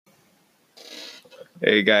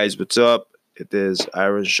Hey guys, what's up? It is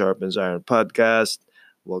Iron Sharpens Iron podcast.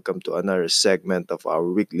 Welcome to another segment of our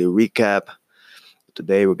weekly recap.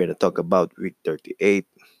 Today we're gonna talk about week 38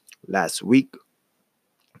 last week,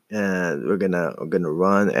 and we're gonna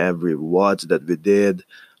run every watch that we did,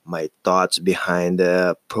 my thoughts behind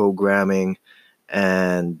the programming,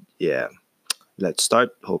 and yeah, let's start.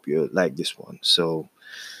 Hope you like this one. So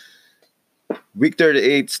week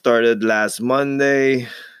 38 started last Monday,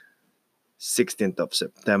 16th of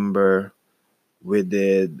September. We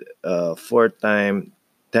did four time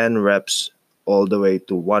 10 reps all the way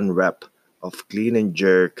to one rep of clean and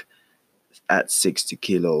jerk at 60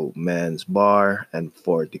 kilo men's bar and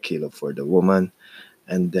 40 kilo for the woman,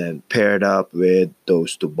 and then paired up with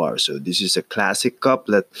those two bars. So this is a classic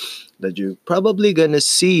couplet that you're probably gonna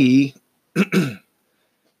see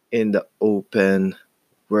in the open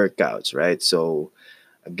workouts, right? So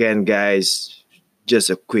again, guys, just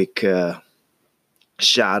a quick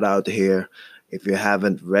shout out here. If you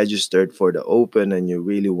haven't registered for the open and you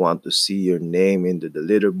really want to see your name into the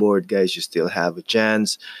leaderboard, guys, you still have a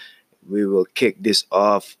chance. We will kick this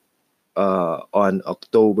off on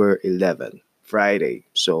October 11th, Friday.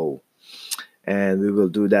 So, and we will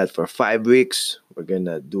do that for 5 weeks. We're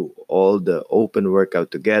gonna do all the open workout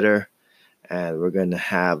together, and we're gonna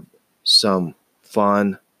have some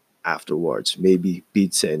fun afterwards. Maybe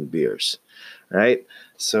pizza and beers, right?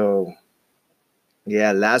 So,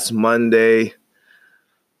 yeah, last Monday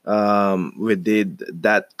we did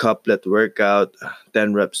that couplet workout,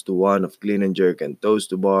 10 reps to one of clean and jerk and toes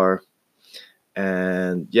to bar.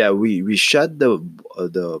 And yeah, we shut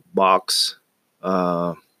the box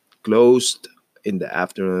uh, closed in the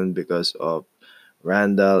afternoon because of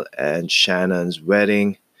Randall and Shannon's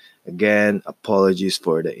wedding. Again, apologies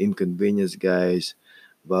for the inconvenience, guys.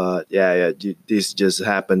 But yeah, this just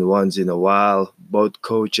happened once in a while. Both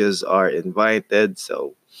coaches are invited,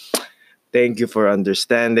 so thank you for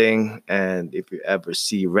understanding. And if you ever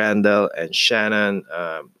see Randall and Shannon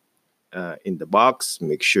in the box,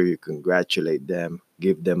 make sure you congratulate them,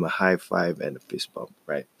 give them a high five and a fist bump,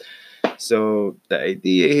 right? So, the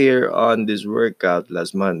idea here on this workout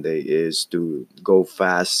last Monday is to go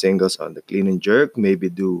fast singles on the clean and jerk, maybe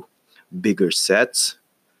do bigger sets,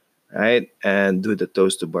 right? And do the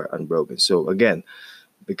toes to bar unbroken. So, again,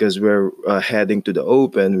 because we're heading to the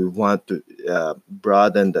open, we want to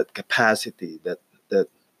broaden that capacity, that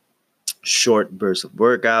short burst of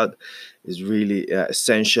workout is really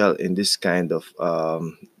essential in this kind of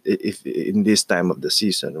if in this time of the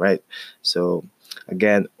season, right? So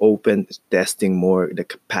again, open testing more the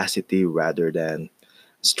capacity rather than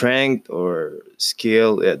strength or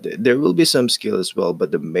skill. There will be some skill as well,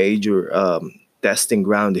 but the major testing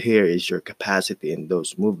ground here is your capacity in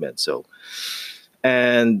those movements. So,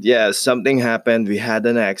 and yeah, something happened. We had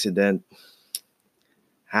an accident.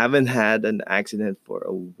 Haven't had an accident for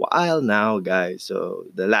a while now, guys. So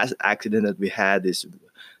the last accident that we had is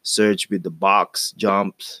surge with the box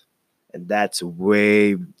jumps, and that's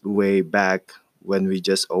way back when we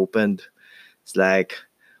just opened. It's like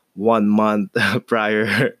 1 month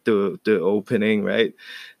prior to opening, right?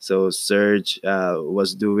 So Serge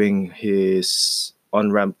was doing his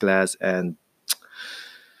on ramp class, and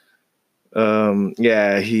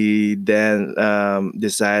yeah, he then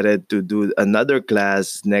decided to do another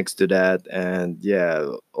class next to that, and yeah,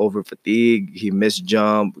 over fatigue, he missed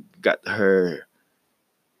jump, got her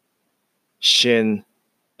shin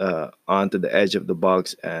onto the edge of the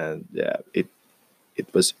box, and yeah, it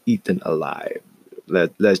was eaten alive.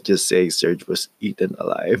 Let's just say Serge was eaten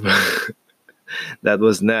alive. That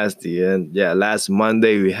was nasty. And yeah, last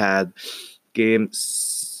Monday we had Kim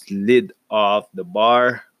slid off the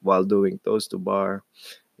bar while doing toast to bar.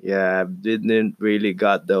 Yeah, I didn't really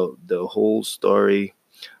got the whole story,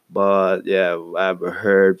 but yeah, I've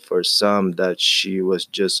heard for some that she was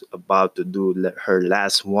just about to do her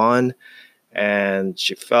last one, and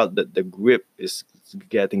she felt that the grip is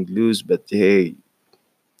getting loose. But hey,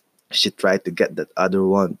 she tried to get that other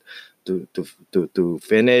one to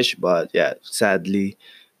finish, but yeah, sadly,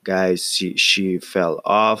 guys, she fell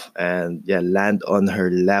off and yeah, land on her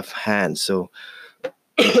left hand. So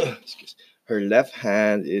excuse, her left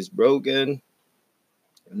hand is broken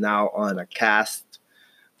now on a cast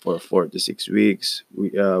for 4 to 6 weeks.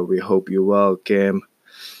 We hope you well, Kim.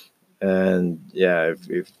 And yeah,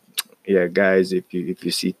 if yeah, guys, if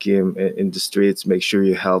you see Kim in the streets, make sure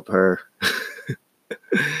you help her.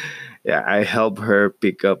 Yeah, I help her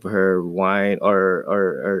pick up her wine,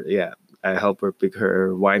 or yeah, I help her pick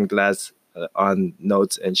her wine glass on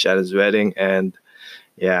Notes and Shannon's wedding, and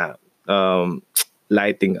yeah, um,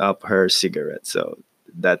 lighting up her cigarette. So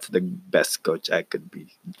that's the best coach I could be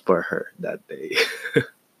for her that day.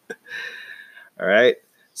 All right.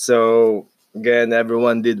 So again,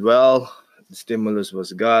 everyone did well. The stimulus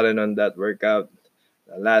was gotten on that workout.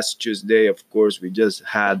 Last Tuesday, of course, we just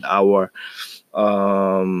had our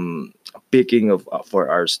picking of for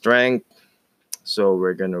our strength. So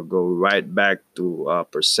we're gonna go right back to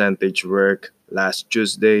percentage work. Last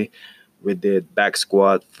Tuesday, we did back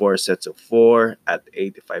squat 4 sets of 4 at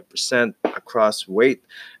 85% across weight.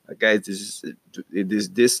 Guys,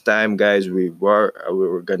 this time, guys. We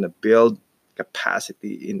were gonna build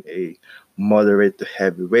capacity in a moderate to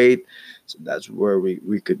heavy weight. So that's where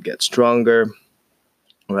we could get stronger,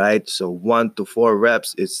 right? So 1 to 4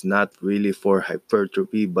 reps, it's not really for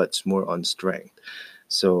hypertrophy, but it's more on strength.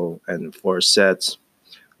 So, and 4 sets,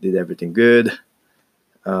 did everything good.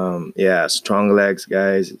 Yeah, strong legs,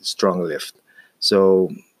 guys, strong lift.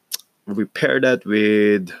 So we pair that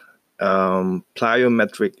with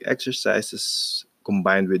plyometric exercises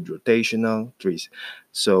combined with rotational trees.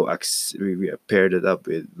 So we paired it up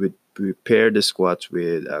with we pair the squats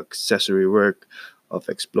with accessory work of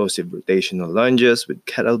explosive rotational lunges with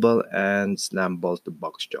kettlebell and slam ball to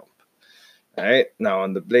box jump. All right, now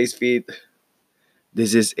on the blaze feet,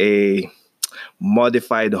 this is a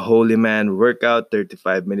modified holy man workout,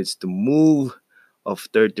 35 minutes to move of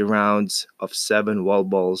 30 rounds of 7 wall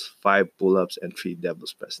balls, 5 pull-ups, and 3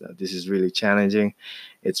 devil's press. Now, this is really challenging.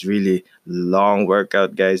 It's really long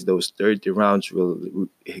workout, guys. Those 30 rounds will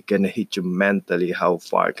gonna hit you mentally. How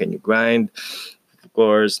far can you grind? Of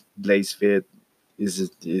course, Blaze Fit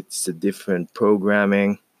it's a different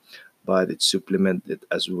programming, but it's supplemented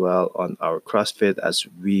as well on our CrossFit as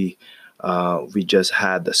we just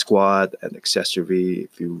had the squat and accessory.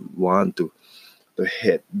 If you want to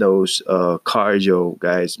hit those cardio,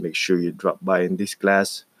 guys, make sure you drop by in this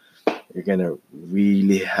class. You're gonna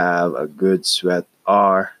really have a good sweat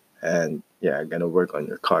R, and yeah, gonna work on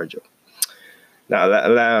your cardio. Now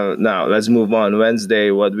let's move on.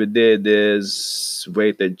 Wednesday, what we did is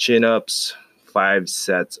weighted chin ups, 5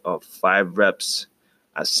 sets of 5 reps,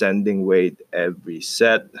 ascending weight every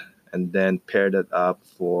set, and then paired it up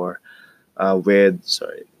for with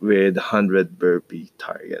 100 burpee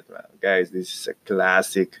target. Wow, guys, this is a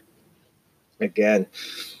classic again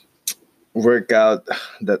workout.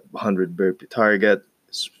 That 100 burpee target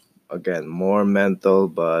is again more mental,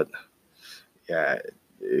 but yeah,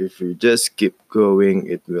 if you just keep going,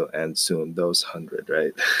 it will end soon. Those 100,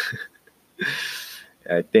 right?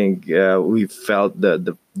 I think we felt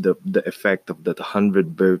the effect of that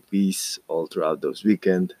 100 burpees all throughout those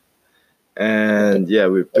weekend. And yeah,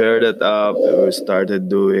 we paired it up. We started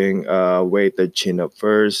doing weighted chin up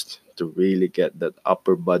first to really get that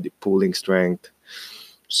upper body pulling strength.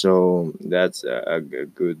 So that's a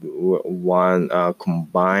good one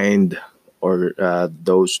combined, or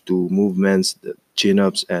those two movements, the chin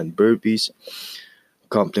ups and burpees,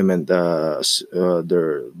 complement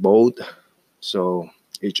their both. So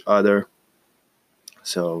each other.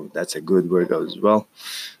 So that's a good workout as well.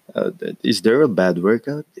 Is there a bad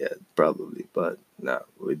workout? Yeah, probably, but no,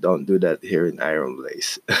 we don't do that here in Iron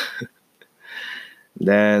Blaze.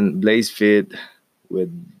 Then Blaze Fit,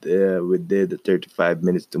 with we did the 35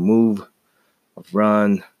 minutes to move of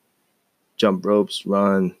run, jump ropes,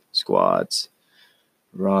 run, squats,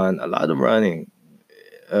 run, a lot of running.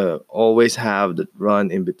 Always have the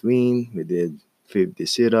run in between. We did 50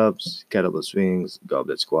 sit-ups, kettlebell swings,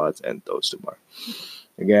 goblet squats, and toes to bar.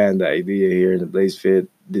 Again, the idea here in the Blaze Fit,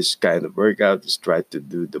 this kind of workout is try to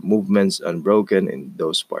do the movements unbroken in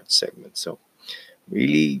those part segments. So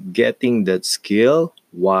really getting that skill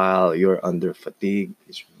while you're under fatigue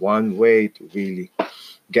is one way to really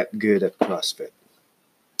get good at CrossFit.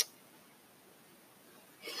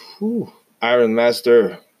 Whew. Iron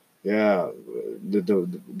Master, yeah,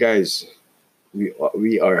 the guys,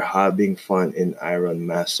 we are having fun in Iron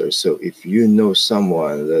Master. So if you know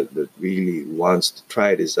someone that really wants to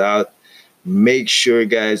try this out, make sure,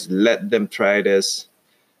 guys, let them try this.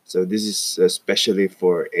 So this is especially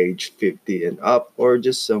for age 50 and up, or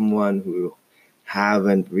just someone who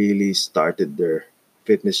haven't really started their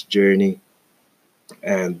fitness journey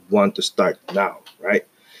and want to start now, right?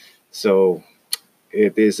 So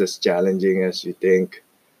it is as challenging as you think.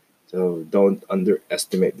 So don't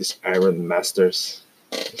underestimate these Iron Masters.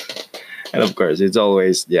 And of course, it's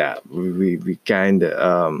always, yeah, we kind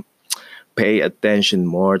of pay attention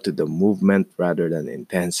more to the movement rather than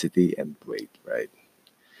intensity and weight, right?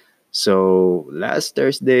 So last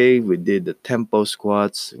Thursday we did the tempo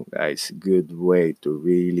squats. Guys, good way to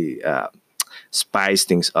really spice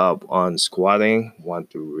things up on squatting. Want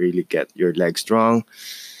to really get your legs strong?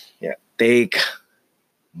 Yeah, take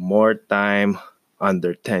more time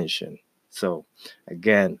under tension. So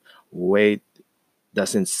again, weight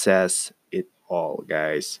doesn't says it all,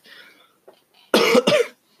 guys.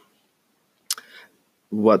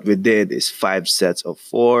 What we did is 5 sets of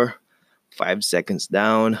four, 5 seconds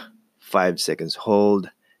down, 5 seconds hold,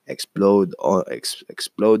 explode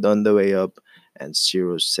on the way up, and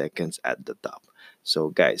 0 seconds at the top. So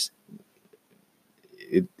guys,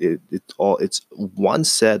 it's one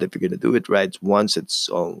set. If you're gonna do it right once, it's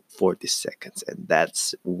on 40 seconds, and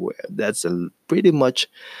that's a pretty much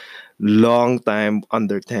long time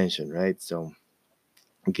under tension, right? So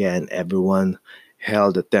again, everyone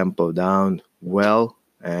held the tempo down well,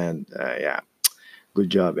 and yeah, good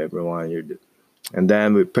job, everyone. And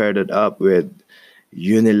then we paired it up with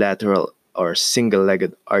unilateral or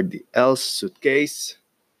single-legged RDL suitcase,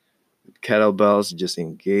 kettlebells, just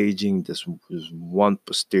engaging just one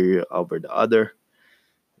posterior over the other.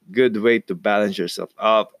 Good way to balance yourself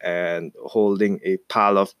up, and holding a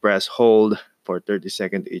pile of press hold for 30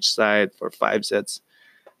 seconds each side for 5 sets.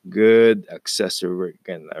 Good accessory work.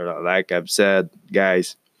 And like I've said,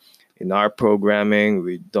 guys, in our programming,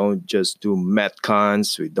 we don't just do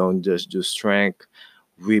metcons, we don't just do strength,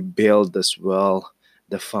 we build as well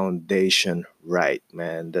the foundation right,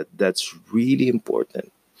 man. That's really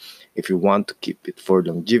important if you want to keep it for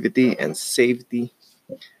longevity and safety,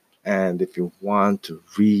 and if you want to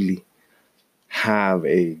really have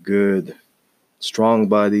a good strong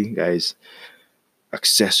body, guys.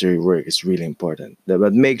 Accessory work is really important,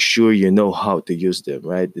 but make sure you know how to use them,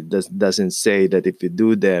 right? Doesn't say that if you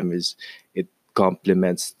do them is it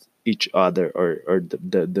complements each other, or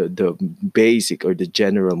the basic or the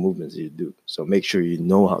general movements you do. So make sure you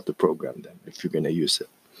know how to program them if you're going to use it.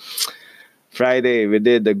 Friday, we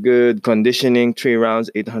did a good conditioning, 3 rounds,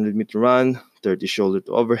 800-meter run, 30 shoulder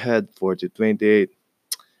to overhead, 4 to 28.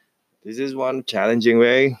 This is one challenging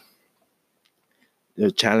way, a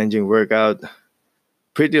challenging workout,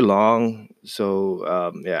 pretty long.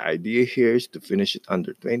 So yeah, idea here is to finish it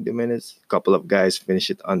under 20 minutes. A couple of guys finish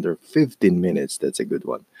it under 15 minutes. That's a good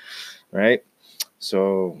one, right?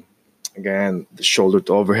 So again, the shoulder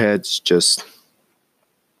to overheads, just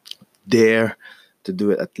there to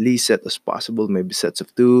do it at least set as possible, maybe sets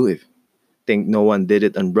of two. If think no one did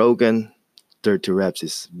it unbroken, 30 reps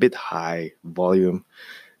is a bit high volume.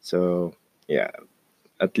 So yeah,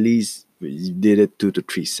 at least we did it 2 to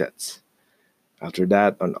 3 sets. After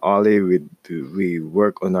that, on Ollie, we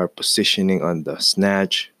work on our positioning on the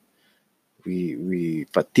snatch. We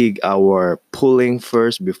fatigue our pulling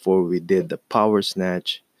first before we did the power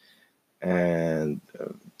snatch, and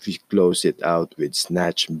we close it out with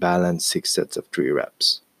snatch balance, 6 sets of 3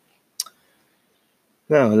 reps.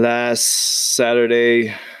 Now, last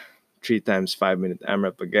Saturday, 3 times 5 minute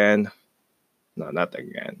AMRAP again. No, not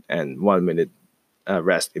again, and 1 minute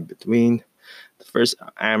rest in between. The first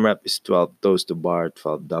AMRAP is 12 toes to bar,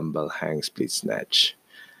 12 dumbbell hang split snatch.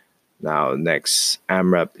 Now, next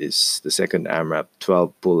AMRAP is the second AMRAP,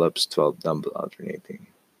 12 pull ups, 12 dumbbell alternating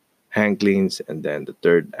hang cleans, and then the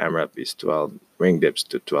third AMRAP is 12 ring dips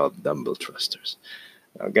to 12 dumbbell thrusters.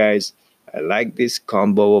 Now, guys, I like this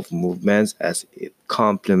combo of movements as it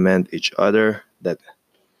complement each other. That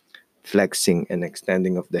flexing and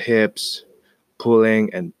extending of the hips,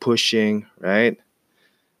 pulling and pushing, right?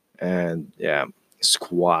 And yeah,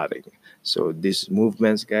 squatting. So these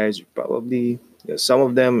movements, guys, you probably, some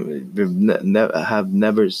of them we've have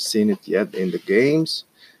never seen it yet in the games,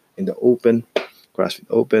 in the Open, CrossFit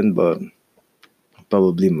Open, but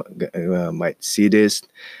probably might see this.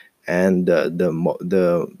 And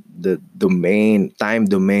the domain time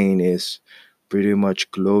domain is pretty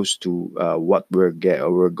much close to what we're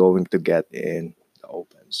going to get in the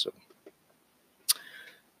Open. So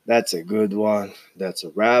that's a good one. That's a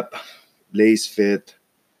wrap. Blaze Fit.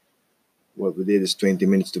 What we did is 20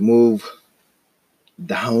 minutes to move,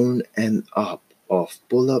 down and up of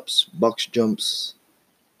pull-ups, box jumps,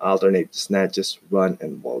 alternate snatches, run,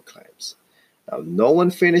 and wall climbs. Now, no one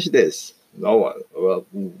finished this. No one. Well,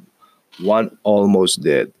 one almost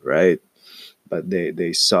did, right? But they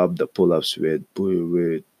subbed the pull-ups with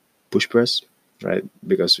push press, right?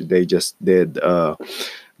 Because they just did the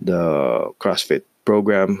CrossFit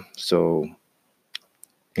program. So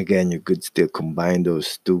again, you could still combine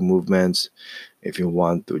those two movements. If you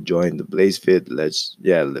want to join the Blaze Fit,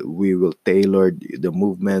 we will tailor the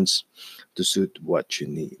movements to suit what you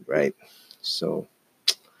need, right? So,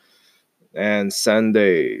 and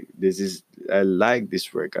Sunday, this is, I like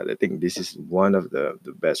this workout. I think this is one of the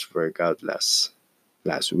best workout last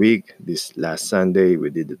week. This last Sunday,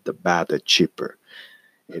 we did the Bata Chipper.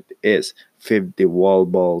 It is 50 wall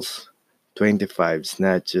balls, 25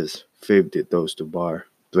 snatches, 50 toes to bar,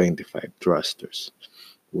 25 thrusters.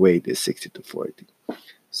 Weight is 60 to 40.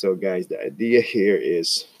 So, guys, the idea here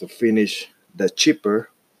is to finish the chipper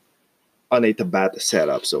on a Tabata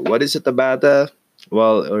setup. So, what is a Tabata?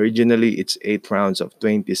 Well, originally it's 8 rounds of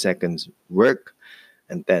 20 seconds work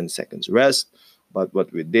and 10 seconds rest. But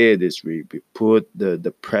what we did is we put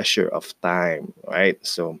the pressure of time, right?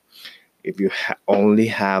 So, if you only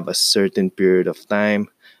have a certain period of time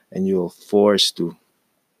and you're forced to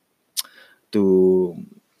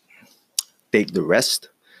take the rest,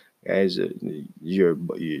 guys,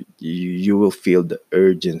 you will feel the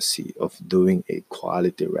urgency of doing a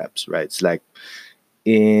quality reps, right? It's like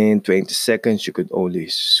in 20 seconds you could only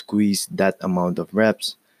squeeze that amount of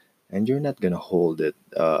reps, and you're not gonna hold it,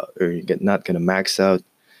 or you're not gonna max out.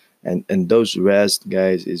 And those rest,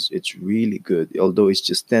 guys, is it's really good, although it's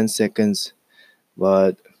just 10 seconds.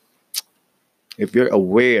 But if you're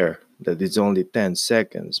aware that it's only 10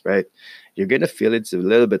 seconds, right, you're gonna feel it's a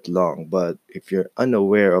little bit long. But if you're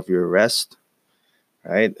unaware of your rest,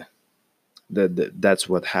 right, that's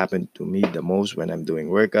what happened to me the most when I'm doing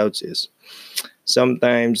workouts. Is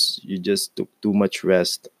sometimes you just took too much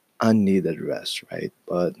rest, unneeded rest, right?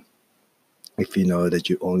 But if you know that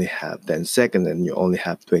you only have 10 seconds and you only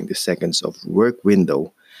have 20 seconds of work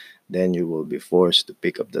window, then you will be forced to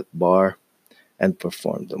pick up that bar and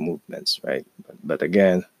perform the movements, right? But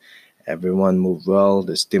again, everyone moved well.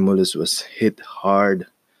 The stimulus was hit hard,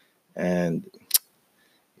 and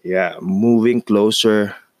yeah, moving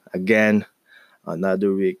closer again.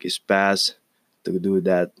 Another week is passed to do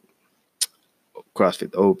that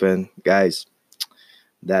CrossFit Open, guys.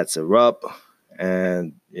 That's a wrap,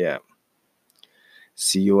 and yeah,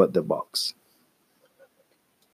 see you at the box.